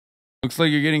Looks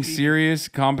like you're getting serious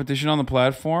competition on the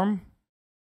platform.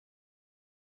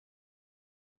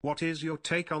 What is your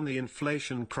take on the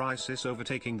inflation crisis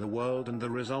overtaking the world and the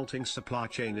resulting supply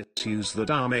chain issues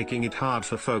that are making it hard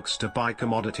for folks to buy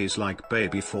commodities like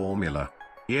baby formula?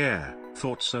 Yeah,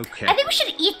 thoughts okay. I think we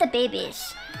should eat the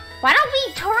babies. Why don't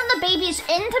we turn the babies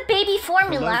into baby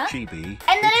formula, Hello, Chibi.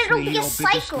 and then It's it'll me, be a your biggest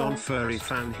cycle. non-furry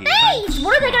fan here. Hey, Thanks.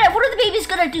 what are the babies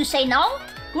gonna do? Say no?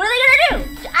 What are they gonna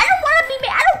do? I don't want to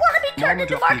be turned Mama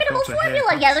into Doc, you marketable got a formula.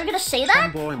 haircut. Yeah, they're gonna say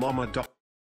that. Tomboy Mama Doc.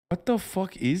 What the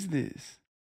fuck is this?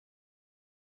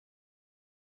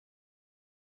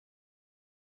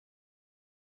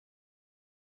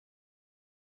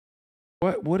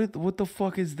 What the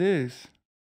fuck is this?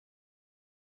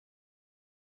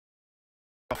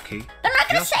 They're not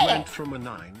gonna just say went it. from a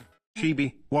 9.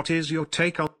 Chibi, what is your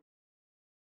take on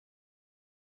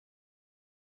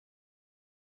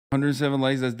 107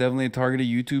 likes, that's definitely a targeted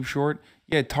YouTube short.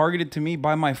 Yeah, targeted to me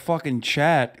by my fucking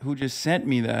chat who just sent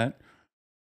me that.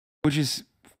 Which is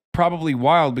probably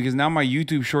wild because now my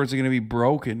YouTube shorts are going to be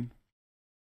broken.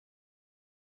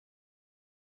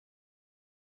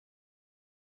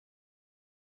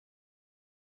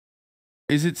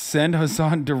 Is it send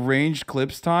Hasan deranged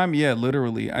clips time? Yeah,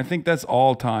 literally. I think that's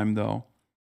all time though.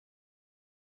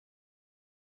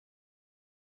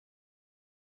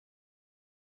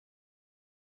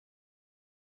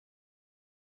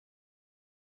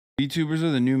 VTubers are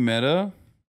the new meta.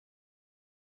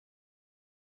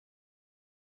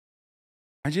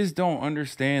 I just don't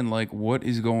understand like what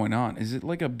is going on. Is it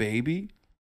like a baby?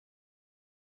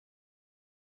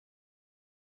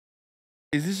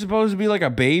 Is this supposed to be like a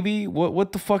baby?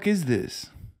 What the fuck is this?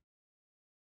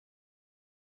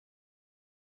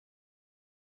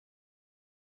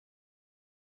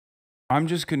 I'm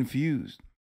just confused.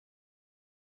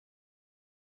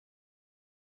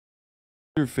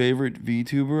 Your favorite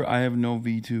VTuber? I have no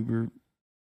VTuber.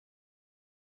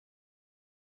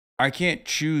 I can't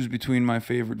choose between my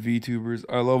favorite VTubers.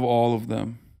 I love all of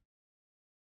them.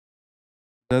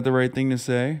 Is that the right thing to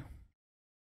say?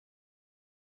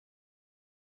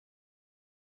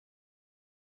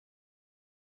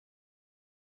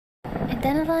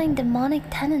 Identifying demonic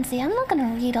tendency. I'm not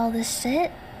gonna read all this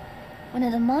shit. When a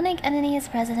demonic entity is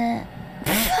present.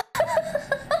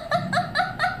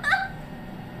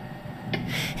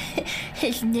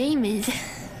 His name is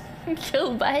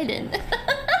Joe Biden.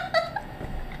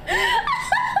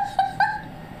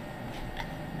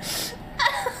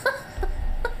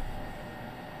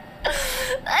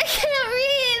 I can't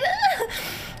read.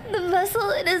 The vessel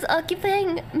it is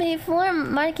occupying may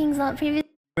form markings not previously.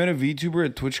 Met a VTuber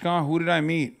at TwitchCon? Who did I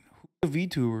meet? Who's a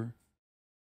VTuber?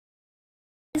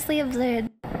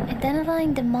 Observed.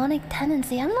 Identifying demonic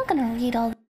tendency. I'm not gonna read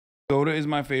all. Soda is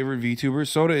my favorite VTuber.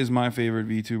 Soda is my favorite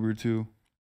VTuber too.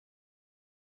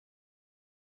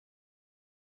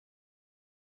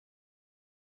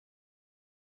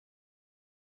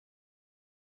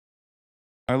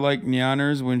 I like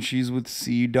Nyanners when she's with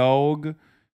Sea Dog.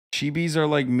 Chibis are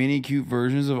like mini cute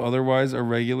versions of otherwise a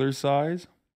regular size.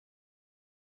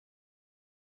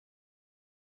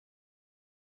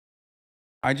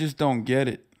 I just don't get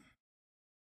it.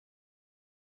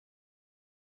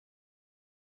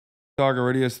 Dog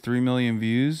already has 3 million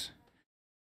views.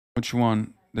 Which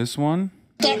one? This one?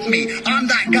 Stop me! I'm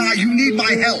that guy. You need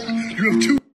my help. You have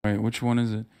 2. Wait, which one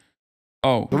is it?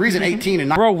 Oh. The reason 18 and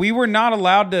 9. Bro, we were not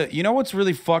allowed to. You know what's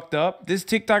really fucked up? This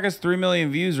TikTok has 3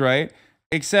 million views, right?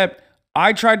 Except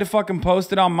I tried to fucking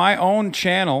post it on my own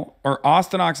channel, or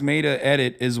Austinox made an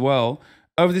edit as well,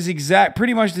 of this exact,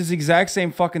 pretty much this exact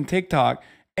same fucking TikTok.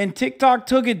 And TikTok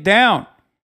took it down.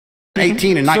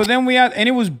 18 and 19. So then we had, and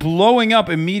it was blowing up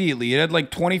immediately. It had like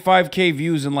 25K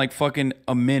views in like fucking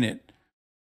a minute.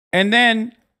 And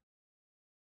then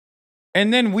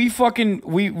we fucking,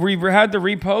 we had to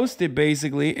repost it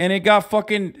basically. And it got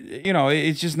fucking, you know,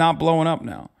 it's just not blowing up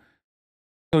now.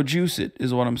 So juice it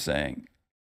is what I'm saying.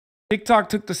 TikTok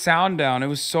took the sound down. It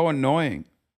was so annoying.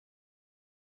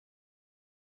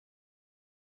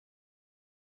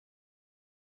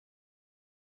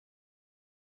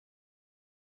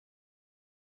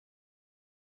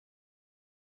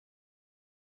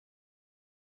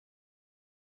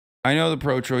 I know the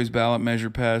pro-choice ballot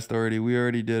measure passed already. We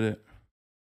already did it.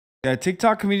 Yeah,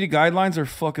 TikTok community guidelines are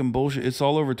fucking bullshit. It's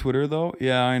all over Twitter, though.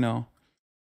 Yeah, I know.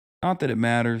 Not that it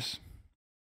matters.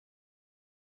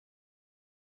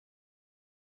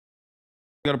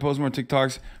 Got to post more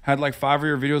TikToks. Had like 5 of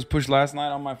your videos pushed last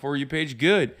night on my For You page.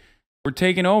 Good. We're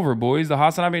taking over, boys. The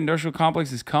Hasanabi Industrial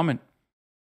Complex is coming.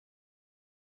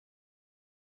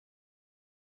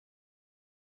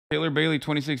 Taylor Bailey,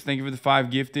 26. Thank you for the 5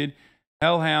 gifted.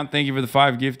 Hellhound, thank you for the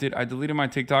 5 gifted. I deleted my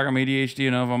TikTok. I'm ADHD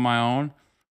enough on my own.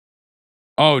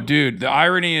 Oh, dude, the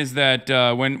irony is that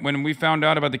when we found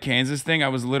out about the Kansas thing, I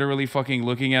was literally fucking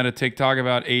looking at a TikTok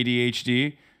about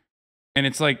ADHD. And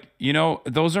it's like, you know,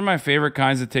 those are my favorite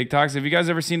kinds of TikToks. Have you guys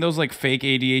ever seen those like fake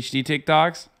ADHD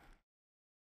TikToks?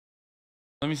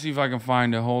 Let me see if I can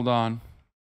find it. Hold on.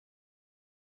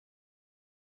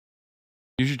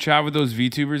 You should chat with those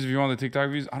VTubers if you want the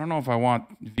TikTok views. I don't know if I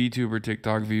want VTuber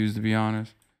TikTok views, to be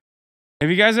honest. Have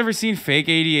you guys ever seen fake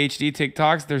ADHD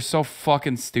TikToks? They're so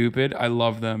fucking stupid. I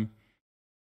love them.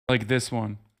 Like this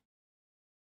one.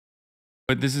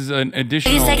 But this is an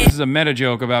additional, this is a meta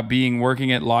joke about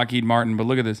working at Lockheed Martin. But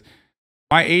look at this.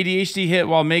 My ADHD hit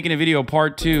while making a video,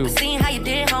 part 2. Seeing how you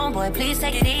did, homeboy, please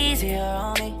take it easier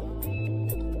on me.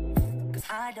 Cause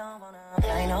I don't wanna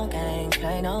play no games,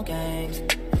 play no games.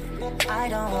 I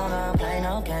don't wanna play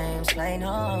no games, play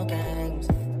no games.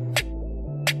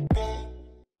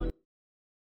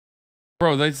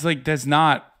 Bro, that's like, that's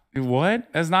not, what?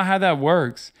 That's not how that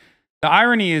works. The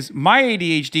irony is my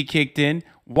ADHD kicked in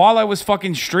while I was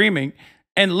fucking streaming,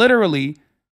 and literally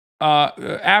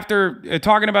after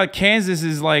talking about Kansas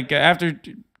is like, after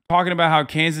talking about how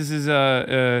Kansas's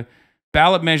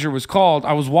ballot measure was called,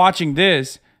 I was watching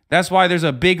this. That's why there's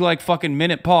a big like fucking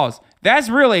minute pause. That's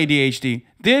real ADHD.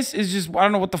 This is just, I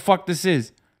don't know what the fuck this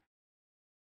is.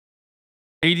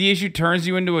 ADHD turns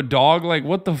you into a dog? Like,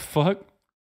 what the fuck?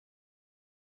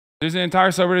 There's an entire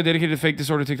subreddit dedicated to fake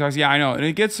disorder TikToks. Yeah, I know. And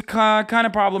it gets kind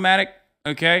of problematic,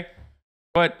 okay?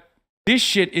 But this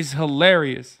shit is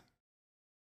hilarious.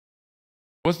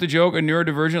 What's the joke? A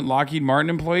neurodivergent Lockheed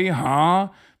Martin employee? Huh?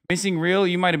 Missing real?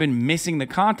 You might have been missing the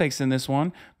context in this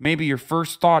one. Maybe your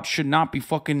first thought should not be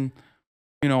fucking,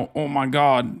 you know, oh my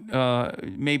God,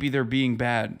 maybe they're being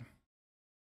bad.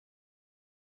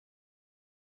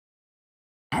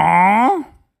 Huh?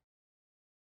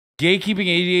 Gatekeeping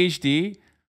ADHD?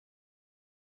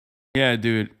 Yeah,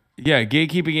 dude. Yeah,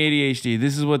 gatekeeping ADHD.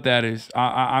 This is what that is.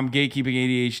 I'm gatekeeping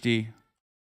ADHD.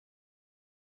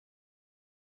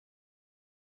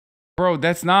 Bro,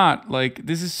 that's not, like,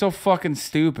 this is so fucking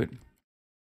stupid.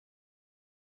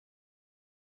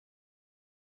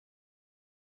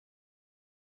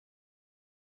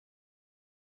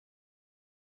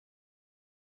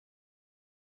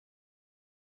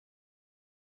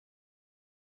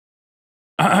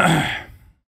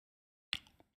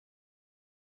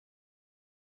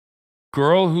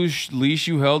 Girl whose leash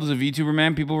you held as a VTuber,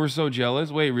 man. People were so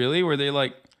jealous. Wait, really? Were they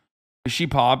like, is she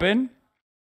popping?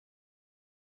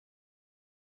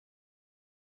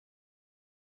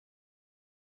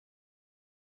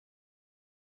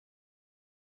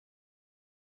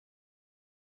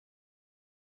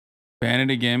 Ban it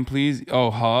again, please.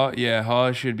 Oh, huh? Yeah,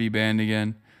 huh should be banned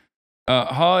again.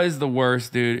 Huh is the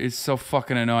worst, dude. It's so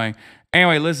fucking annoying.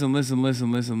 Anyway, listen. This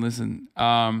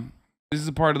is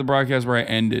a part of the broadcast where I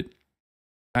end it.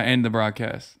 I end the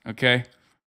broadcast, okay?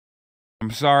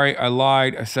 I'm sorry, I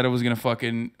lied. I said I was gonna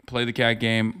fucking play the cat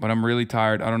game, but I'm really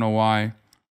tired. I don't know why.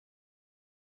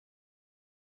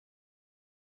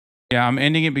 Yeah, I'm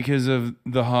ending it because of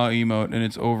the huh emote, and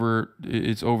it's over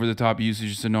the top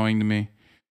usage. It's annoying to me.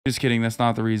 Just kidding, that's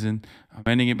not the reason. I'm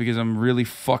ending it because I'm really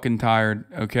fucking tired,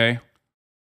 okay?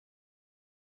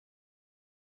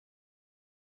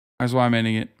 That's why I'm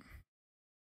ending it.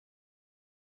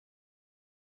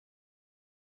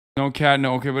 No cat,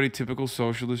 no okay, buddy. Typical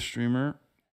socialist streamer.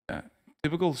 Yeah.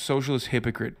 Typical socialist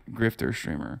hypocrite grifter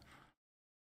streamer.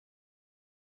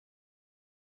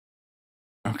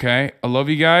 Okay, I love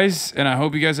you guys, and I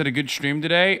hope you guys had a good stream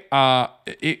today.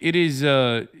 It's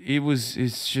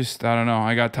just, I don't know.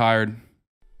 I got tired.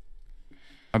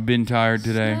 I've been tired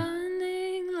today. I'm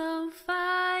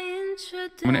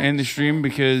gonna end the stream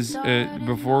because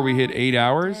before we hit 8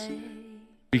 hours.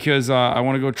 Because I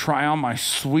want to go try on my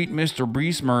sweet Mr.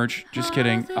 Beast merch. Just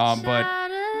kidding. But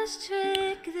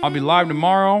I'll be live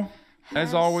tomorrow.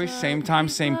 As always, same time,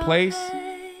 same place.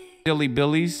 Silly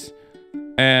Billies.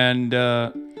 And, you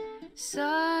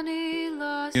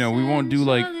know, we won't do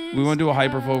a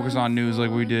hyper focus on news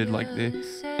like we did. Like,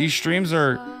 these streams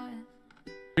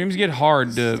get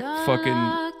hard to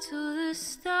fucking...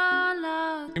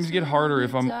 Streams get harder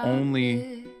if I'm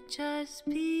only...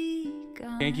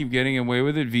 Can't keep getting away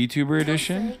with it. VTuber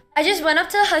edition. I just went up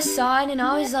to Hasan and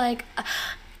I was like,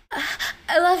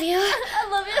 I love you. I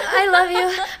love you. I love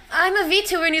you. I'm a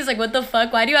VTuber. And he's like, what the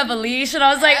fuck? Why do you have a leash? And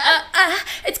I was like,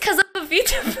 it's because I'm a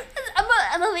VTuber.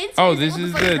 And then Wade's Oh, like, this what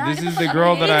is fuck that? this Get is fuck the out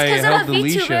girl of here. that I Because held I'm the a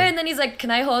leash VTuber, and in. then he's like,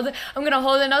 "Can I hold it? I'm gonna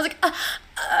hold it." And I was like,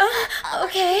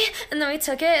 "Okay." And then we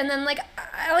took it, and then like,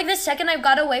 the second I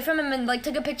got away from him and like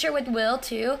took a picture with Will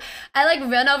too, I like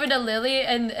ran over to Lily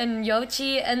and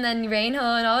Yochi and then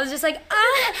Reinho, and I was just like,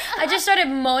 ah! I just started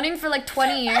moaning for like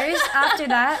 20 years after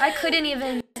that. I couldn't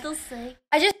even. Still sick.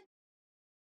 I just.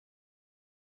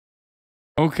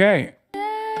 Okay.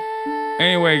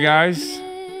 Anyway, guys,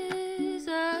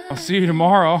 I'll see you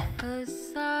tomorrow.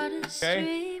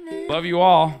 Okay. Love you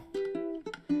all.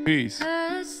 Peace.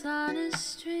 Hasan is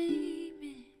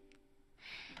streaming.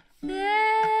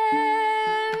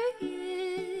 There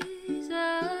he is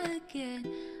again.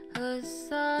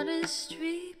 Hasan is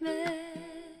streaming.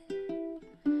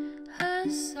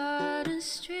 Hasan is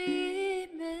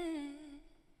streaming.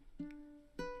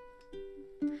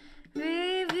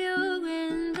 Review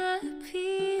in the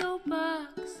P.O.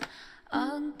 box.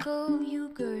 Uncle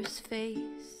Uger's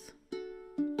face.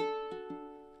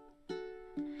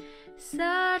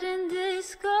 Sad in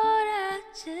Discord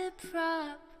at your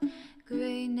prop.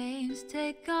 Great names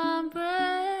take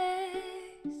embrace.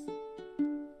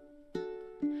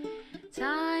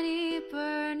 Tiny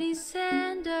Bernie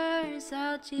Sanders,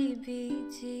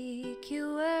 LGBTQ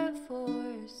Air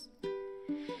Force.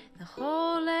 The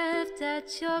whole left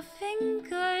at your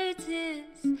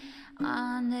fingertips,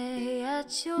 on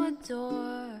at your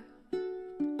door.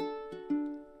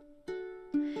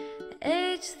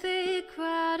 H3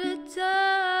 crowded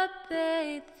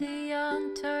debate, the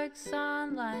Young Turks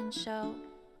online show.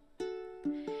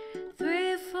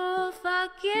 3 full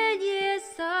fucking years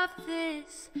of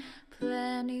this,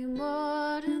 plenty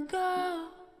more to go.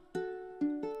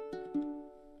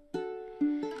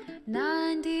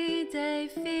 90-day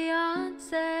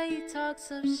fiance, talks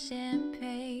of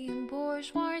champagne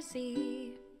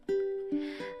bourgeoisie.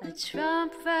 A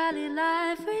Trump rally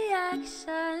live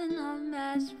reaction, a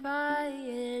mass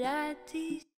riot at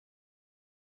DC.